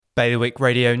Bailiwick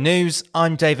Radio News,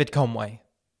 I'm David Conway.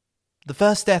 The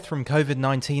first death from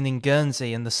COVID-19 in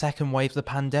Guernsey and the second wave of the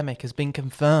pandemic has been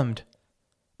confirmed.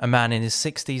 A man in his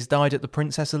 60s died at the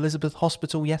Princess Elizabeth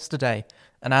Hospital yesterday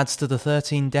and adds to the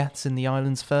 13 deaths in the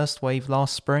island's first wave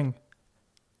last spring.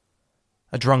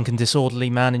 A drunk and disorderly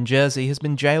man in Jersey has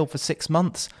been jailed for 6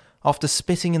 months after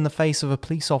spitting in the face of a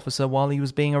police officer while he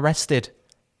was being arrested.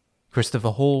 Christopher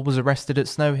Hall was arrested at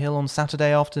Snow Hill on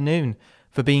Saturday afternoon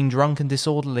for being drunk and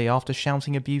disorderly after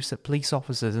shouting abuse at police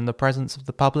officers in the presence of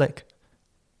the public.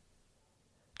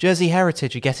 Jersey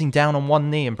Heritage are getting down on one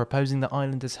knee and proposing that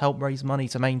islanders help raise money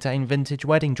to maintain vintage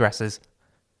wedding dresses.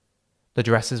 The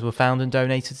dresses were found and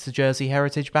donated to Jersey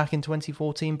Heritage back in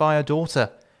 2014 by her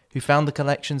daughter, who found the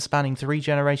collection spanning 3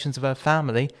 generations of her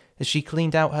family as she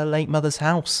cleaned out her late mother's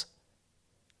house.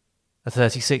 A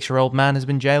 36-year-old man has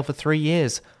been jailed for 3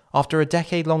 years after a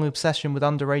decade-long obsession with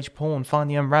underage porn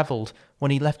finally unravelled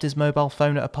when he left his mobile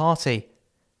phone at a party.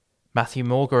 Matthew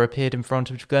Morgan appeared in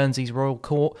front of Guernsey's Royal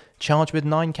Court, charged with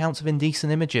 9 counts of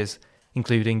indecent images,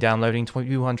 including downloading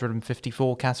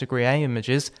 254 Category A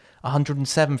images,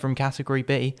 107 from Category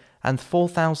B, and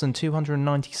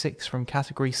 4,296 from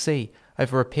Category C,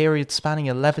 over a period spanning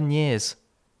 11 years.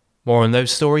 More on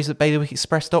those stories at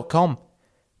bailiwickexpress.com.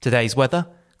 Today's weather,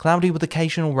 cloudy with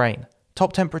occasional rain,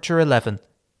 top temperature 11.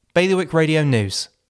 Bailiwick Radio News.